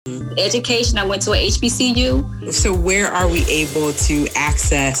Education, I went to a HBCU. So where are we able to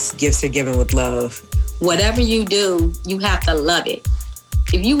access Gifts Are Given with Love? Whatever you do, you have to love it.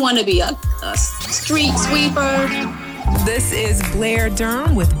 If you want to be a street sweeper. This is Blair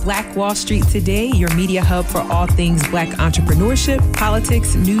Durham with Black Wall Street Today, your media hub for all things Black entrepreneurship,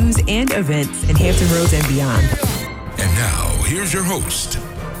 politics, news, and events in Hampton Roads and beyond. And now, here's your host,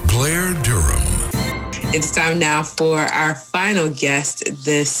 Blair Durham. It's time now for our final guest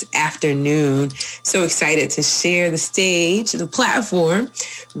this afternoon. So excited to share the stage, the platform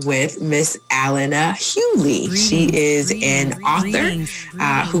with Miss Alana Hewley. She is an author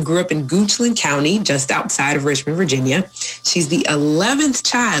who grew up in Goochland County, just outside of Richmond, Virginia. She's the 11th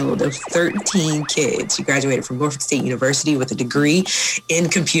child of 13 kids. She graduated from Norfolk State University with a degree in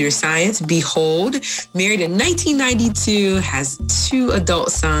computer science. Behold, married in 1992, has 2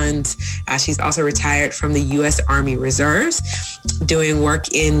 adult sons. She's also retired from the U.S. Army Reserves, doing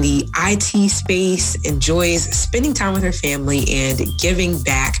work in the IT space, enjoys spending time with her family and giving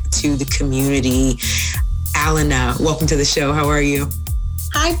back to the community. Alana, welcome to the show. How are you?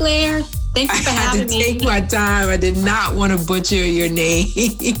 Hi, Blair. Thank you for having me. I had to take my time. I did not want to butcher your name.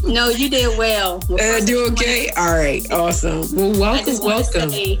 No, you did well. Do okay? All right. Awesome. Well, welcome.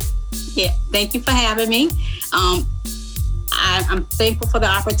 Thank you for having me. I'm thankful for the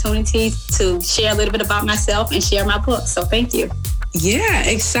opportunity to share a little bit about myself and share my book. So thank you. Yeah,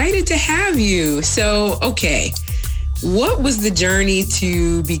 excited to have you. So, okay. What was the journey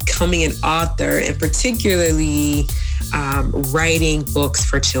to becoming an author and particularly writing books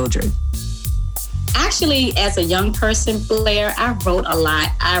for children? Actually, as a young person, Blair, I wrote a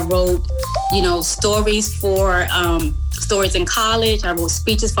lot. I wrote, stories for stories in college. I wrote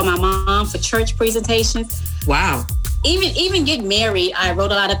speeches for my mom for church presentations. Wow. Even getting married, I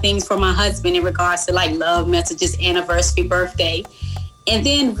wrote a lot of things for my husband in regards to like love messages, anniversary, birthday. And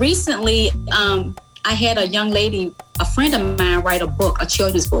then recently, I had a young lady, a friend of mine, write a book, a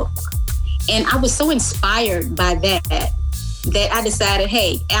children's book. And I was so inspired by that I decided,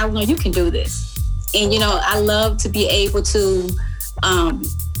 hey, Alana, you can do this. And, I love to be able to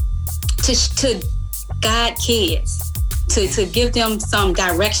guide kids, to give them some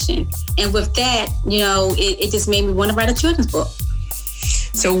direction. And with that, it just made me want to write a children's book.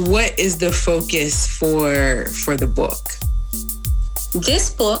 So what is the focus for the book?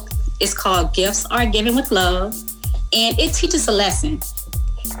 This book is called Gifts Are Given with Love, and it teaches a lesson.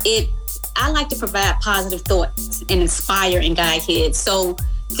 I like to provide positive thoughts and inspire and guide kids. So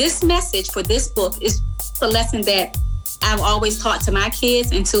this message for this book is a lesson that I've always taught to my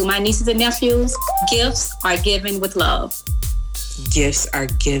kids and to my nieces and nephews. Gifts are given with love. Gifts are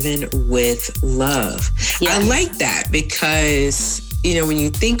given with love. Yes. I like that because, when you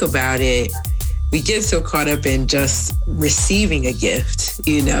think about it, we get so caught up in just receiving a gift,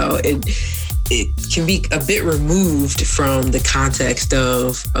 it can be a bit removed from the context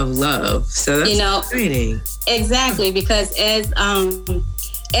of love. So that's exciting. Exactly, because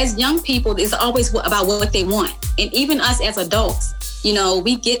as young people, it's always about what they want. And even us as adults,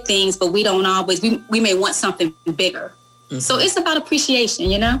 we get things, but we don't always, we may want something bigger. Mm-hmm. So it's about appreciation,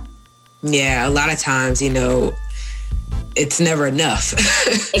 Yeah, a lot of times, it's never enough.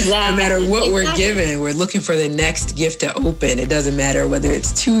 Exactly. No matter what we're given, we're looking for the next gift to open. It doesn't matter whether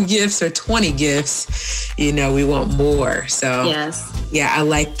it's 2 gifts or 20 gifts, we want more. So yes. Yeah, I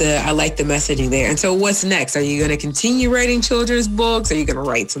like the messaging there. And so what's next? Are you going to continue writing children's books? Are you going to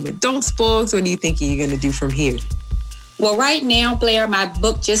write some adults books? What do you think you're going to do from here? Well, right now, Blair, my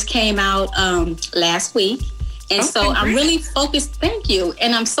book just came out last week. And so I'm really focused. Thank you.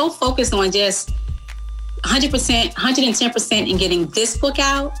 And I'm so focused on just 100%, 110% in getting this book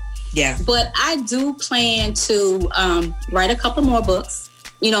out. Yeah. But I do plan to write a couple more books.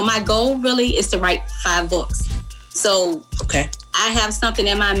 My goal really is to write 5 books. So I have something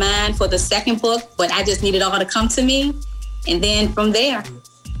in my mind for the second book, but I just need it all to come to me. And then from there.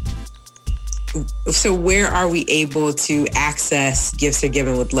 So where are we able to access Gifts Are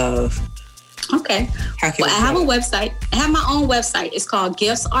Given with Love? Okay. Well, I have a website. I have my own website. It's called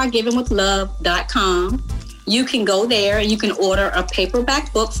giftsaregivenwithlove.com. You can go there and you can order a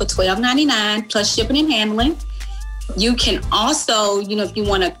paperback book for $12.99 plus shipping and handling. You can also, if you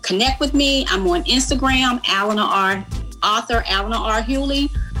want to connect with me, I'm on Instagram, author Alana R. Hewley.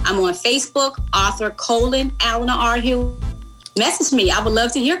 I'm on Facebook, author Alana R. Hewley. Message me. I would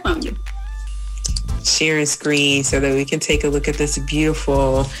love to hear from you. Sharing screen so that we can take a look at this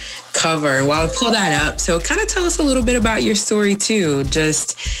beautiful cover. And while I pull that up, so kind of tell us a little bit about your story too.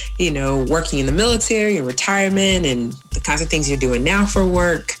 Just, working in the military and retirement and the kinds of things you're doing now for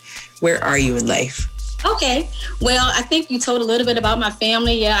work. Where are you in life? Okay. Well, I think you told a little bit about my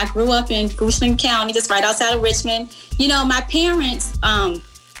family. Yeah, I grew up in Goochland County, just right outside of Richmond. You know, my parents,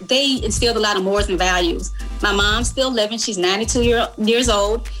 they instilled a lot of morals and values. My mom's still living. She's 92 years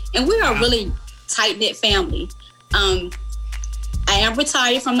old. And we're a really tight-knit family. I am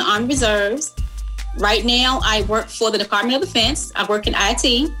retired from the Army Reserves. Right now, I work for the Department of Defense. I work in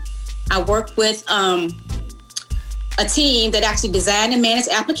IT. I work with a team that actually design and manage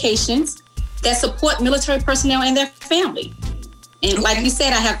applications that support military personnel and their family. And like you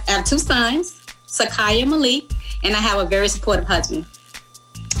said, I have 2 sons, Sakai and Malik, and I have a very supportive husband.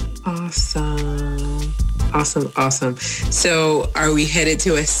 Awesome. So are we headed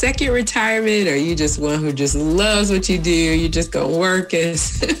to a second retirement, or are you just one who just loves what you do? You just gonna work?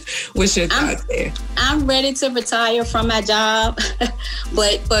 What's your thoughts there? I'm ready to retire from my job,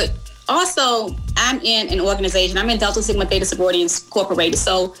 but also I'm in an organization. I'm in Delta Sigma Theta Sorority Incorporated.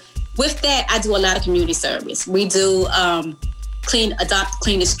 So with that, I do a lot of community service. We do clean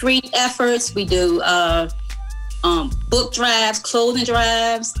the street efforts. We do book drives, clothing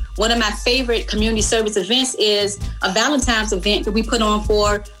drives. One of my favorite community service events is a Valentine's event that we put on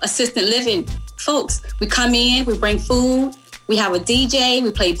for assisted living folks. We come in, we bring food, we have a DJ,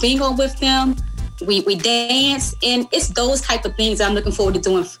 we play bingo with them, we dance, and it's those type of things I'm looking forward to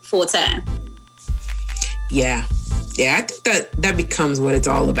doing full time. Yeah, I think that becomes what it's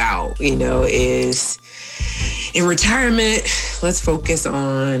all about, is in retirement, let's focus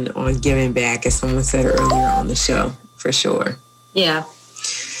on giving back, as someone said earlier on the show, for sure. Yeah.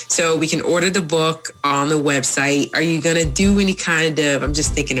 So we can order the book on the website. Are you going to do any kind of, I'm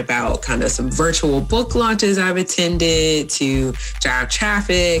just thinking about kind of some virtual book launches I've attended to drive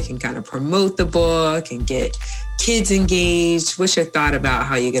traffic and kind of promote the book and get kids engaged? What's your thought about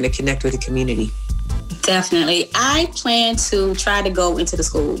how you're going to connect with the community? Definitely. I plan to try to go into the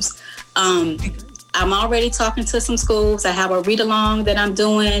schools. I'm already talking to some schools. I have a read-along that I'm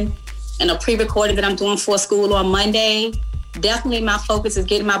doing and a pre-recording that I'm doing for a school on Monday. Definitely my focus is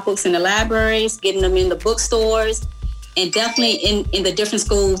getting my books in the libraries, getting them in the bookstores, and definitely in the different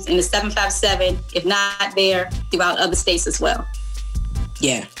schools in the 757, if not there, throughout other states as well.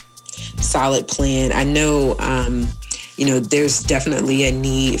 Yeah, solid plan. I know, there's definitely a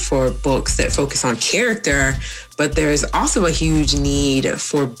need for books that focus on character, but there's also a huge need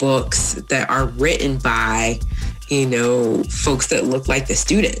for books that are written by, folks that look like the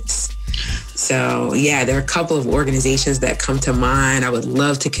students. So, yeah, there are a couple of organizations that come to mind. I would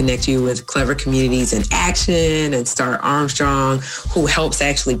love to connect you with Clever Communities in Action and Star Armstrong, who helps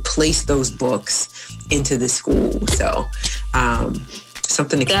actually place those books into the school. So,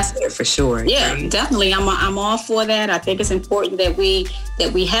 something to consider for sure. Yeah, right? Definitely. I'm all for that. I think it's important that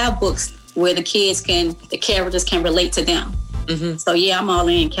we have books where the characters can relate to them. Mm-hmm. So, yeah, I'm all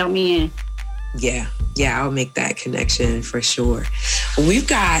in. Count me in. Yeah, I'll make that connection for sure. We've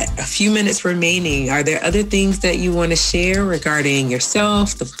got a few minutes remaining. Are there other things that you want to share regarding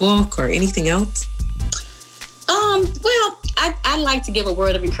yourself, the book, or anything else? Well, I like to give a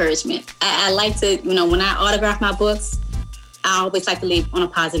word of encouragement. I like to, when I autograph my books, I always like to leave on a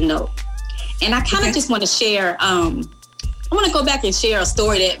positive note. And I kind of just want to share, I want to go back and share a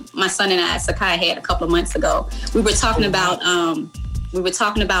story that my son and I, Sakai, had a couple of months ago. We were talking about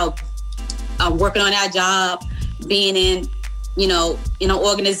working on our job, being in an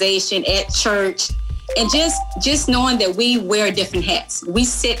organization, at church, and just knowing that we wear different hats. We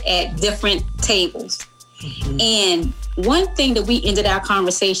sit at different tables. Mm-hmm. And one thing that we ended our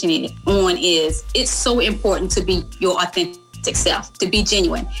conversation on is it's so important to be your authentic self, to be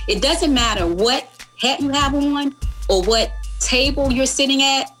genuine. It doesn't matter what hat you have on or what table you're sitting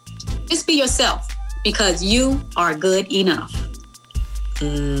at. Just be yourself, because you are good enough.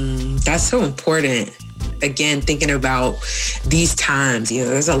 That's so important. Again, thinking about these times,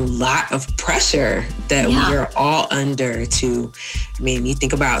 there's a lot of pressure that we are all under to, you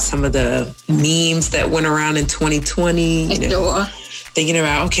think about some of the memes that went around in 2020, thinking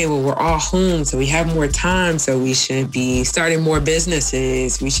about, okay, well, we're all home, so we have more time, so we should be starting more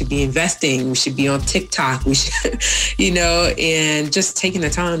businesses, we should be investing, we should be on TikTok, we should, and just taking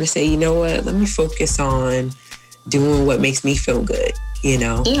the time to say, you know what, let me focus on doing what makes me feel good,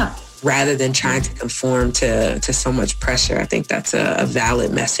 rather than trying to conform to so much pressure. I think that's a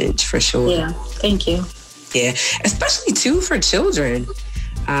valid message for sure. Yeah, thank you. Yeah, especially too for children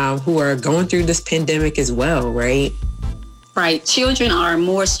who are going through this pandemic as well, right? Right. Children are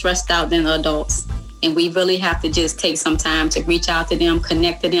more stressed out than adults. And we really have to just take some time to reach out to them,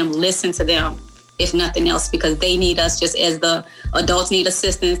 connect to them, listen to them, if nothing else, because they need us just as the adults need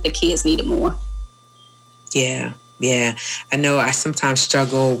assistance, the kids need it more. Yeah. I know I sometimes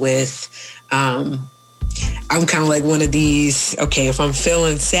struggle with I'm kind of like one of these, okay, if I'm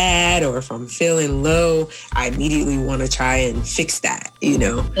feeling sad or if I'm feeling low, I immediately want to try and fix that,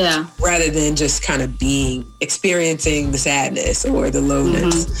 Yeah. Rather than just kind of experiencing the sadness or the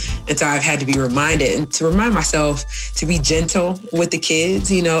lowness. Mm-hmm. And so I've had to be reminded and to remind myself to be gentle with the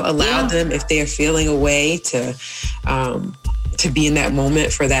kids, allow them, if they're feeling a way, to be in that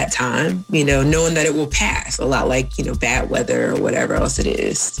moment for that time, knowing that it will pass, a lot like, bad weather or whatever else it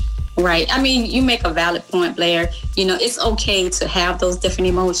is. Right. I mean, you make a valid point, Blair. It's okay to have those different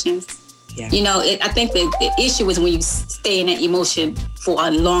emotions. Yeah. I think the issue is when you stay in that emotion for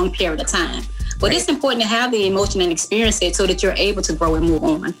a long period of time. But right. It's important to have the emotion and experience it so that you're able to grow and move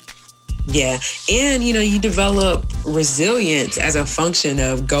on. Yeah. And, you develop resilience as a function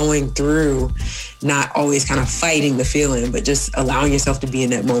of going through, not always kind of fighting the feeling, but just allowing yourself to be in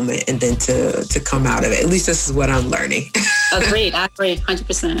that moment and then to come out of it. At least this is what I'm learning. Agreed. I agree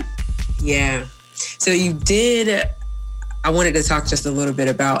 100%. Yeah. So I wanted to talk just a little bit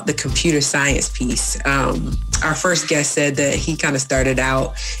about the computer science piece. Our first guest said that he kind of started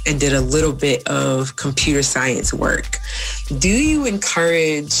out and did a little bit of computer science work. Do you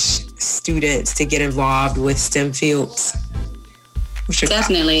encourage students to get involved with STEM fields?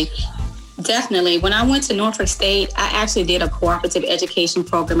 Definitely. Definitely. When I went to Norfolk State, I actually did a cooperative education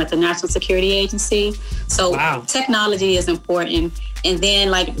program at the National Security Agency. So Technology is important. And then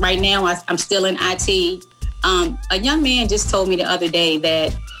like right now, I'm still in IT. A young man just told me the other day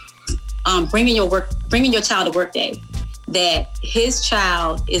that bringing your child to work day, that his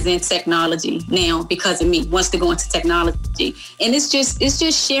child is in technology now because of me, wants to go into technology. And it's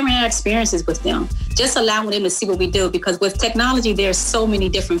just sharing our experiences with them, just allowing them to see what we do, because with technology, there's so many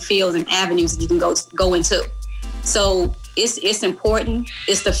different fields and avenues that you can go into. So it's important.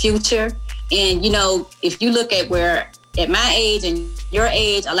 It's the future. And, if you look at my age and your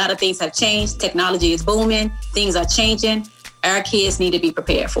age, a lot of things have changed. Technology is booming. Things are changing. Our kids need to be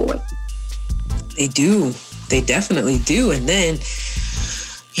prepared for it. They do. They definitely do. And then,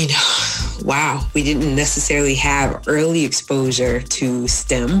 we didn't necessarily have early exposure to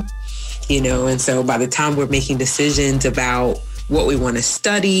STEM, and so by the time we're making decisions about what we want to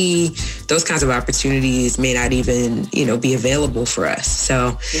study, those kinds of opportunities may not even, be available for us.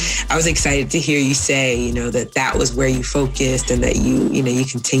 So I was excited to hear you say, that was where you focused and that you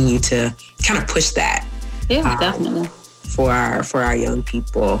continue to kind of push that. Yeah, definitely. For our young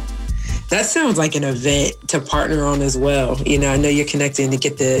people. That sounds like an event to partner on as well. I know you're connecting to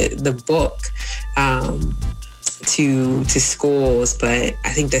get the book to schools, but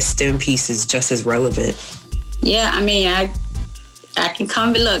I think the STEM piece is just as relevant. Yeah, I mean, I can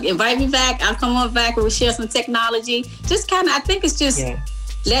come and look, invite me back. I'll come on back and we'll share some technology. Just I think it's just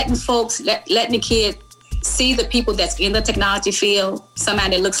letting folks, letting the kid see the people that's in the technology field,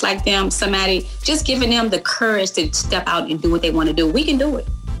 somebody that looks like them, somebody just giving them the courage to step out and do what they want to do. We can do it.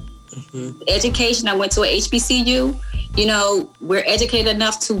 Mm-hmm. Education, I went to a HBCU. We're educated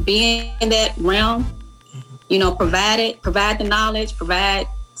enough to be in that realm. Provide the knowledge, provide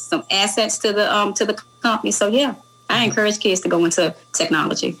some assets to the company. So yeah, I encourage kids to go into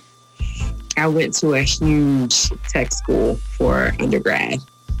technology. I went to a huge tech school for undergrad.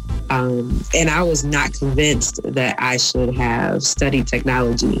 And I was not convinced that I should have studied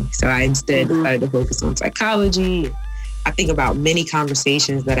technology. So I instead decided to focus on psychology. I think about many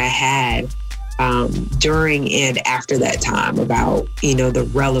conversations that I had during and after that time about, the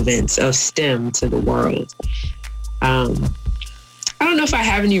relevance of STEM to the world. I don't know if I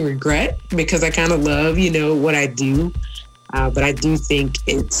have any regret because I kind of love, what I do. But I do think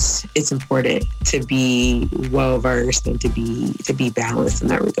it's important to be well-versed and to be balanced in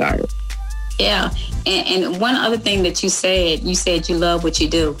that regard. Yeah. And one other thing that you said you love what you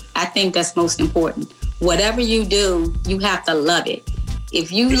do. I think that's most important. Whatever you do, you have to love it.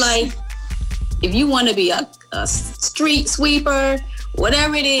 If you want to be a street sweeper,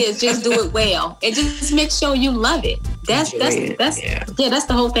 whatever it is, just do it well. And just make sure you love it. That's the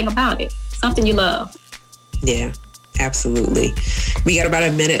whole thing about it. Something you love. Yeah. Absolutely. We got about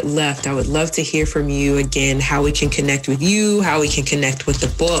a minute left. I would love to hear from you again, how we can connect with you, how we can connect with the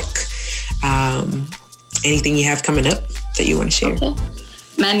book. Anything you have coming up that you want to share? Okay.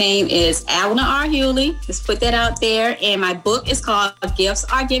 My name is Alana R. Hewley. Let's put that out there. And my book is called Gifts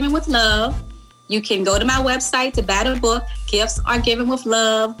Are Given with Love. You can go to my website to buy the book,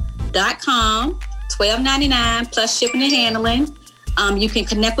 giftsaregivenwithlove.com, $12.99 plus shipping and handling. You can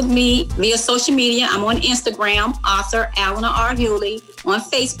connect with me via social media. I'm on Instagram, author Alana R. Hewley. On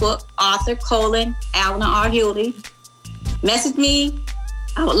Facebook, author Alana R. Hewley. Message me.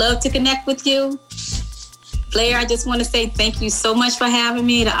 I would love to connect with you. Blair, I just want to say thank you so much for having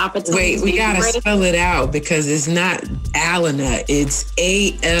me. The opportunity. Wait, we gotta spell it out because it's not Allena. It's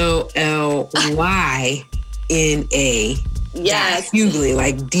ALLYNA. Yes. Hughley,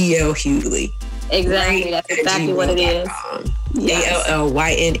 like D.L. Hughley. Exactly. Right? That's exactly what it is. Yes.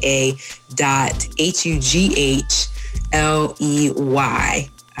 ALLYNA.HUGHLEY.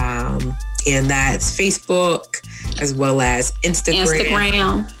 And that's Facebook as well as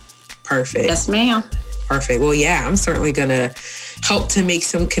Instagram. Perfect. Yes, ma'am. Perfect. Well, yeah, I'm certainly going to help to make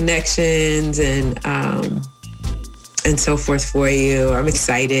some connections and so forth for you. I'm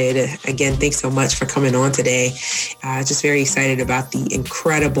excited. Again, thanks so much for coming on today. Just very excited about the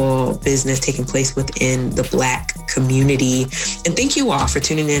incredible business taking place within the Black community. And thank you all for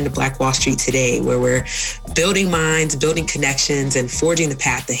tuning in to Black Wall Street today, where we're building minds, building connections, and forging the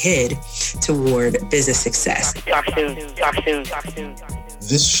path ahead toward business success. Talk soon.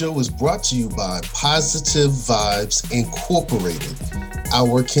 This show is brought to you by Positive Vibes Incorporated,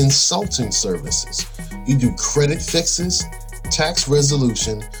 our consulting services. We do credit fixes, tax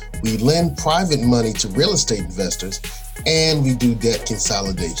resolution, we lend private money to real estate investors, and we do debt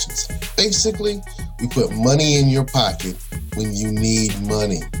consolidations. Basically, we put money in your pocket when you need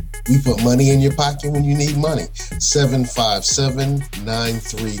money. We put money in your pocket when you need money.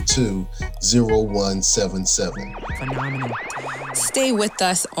 757-932-0177. Phenomenal. Stay with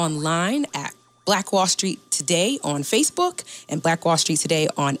us online at Black Wall Street Today on Facebook and Black Wall Street Today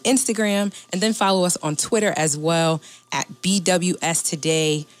on Instagram. And then follow us on Twitter as well at BWS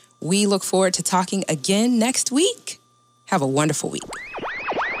Today. We look forward to talking again next week. Have a wonderful week.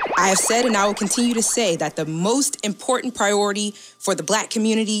 I have said and I will continue to say that the most important priority for the Black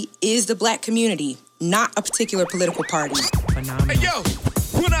community is the Black community, not a particular political party. Phenomenal. Hey, yo,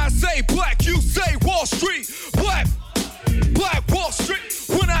 when I say Black, you say Wall Street. Black Wall Street.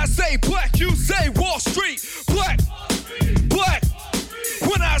 When I say Black, you say Wall Street. Black.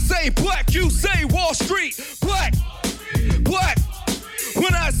 When I say Black, you say Wall Street. Black.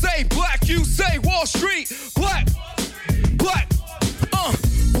 When I say Black, you say Wall Street. Black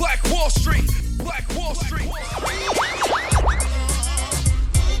Wall Street. Black Wall Street.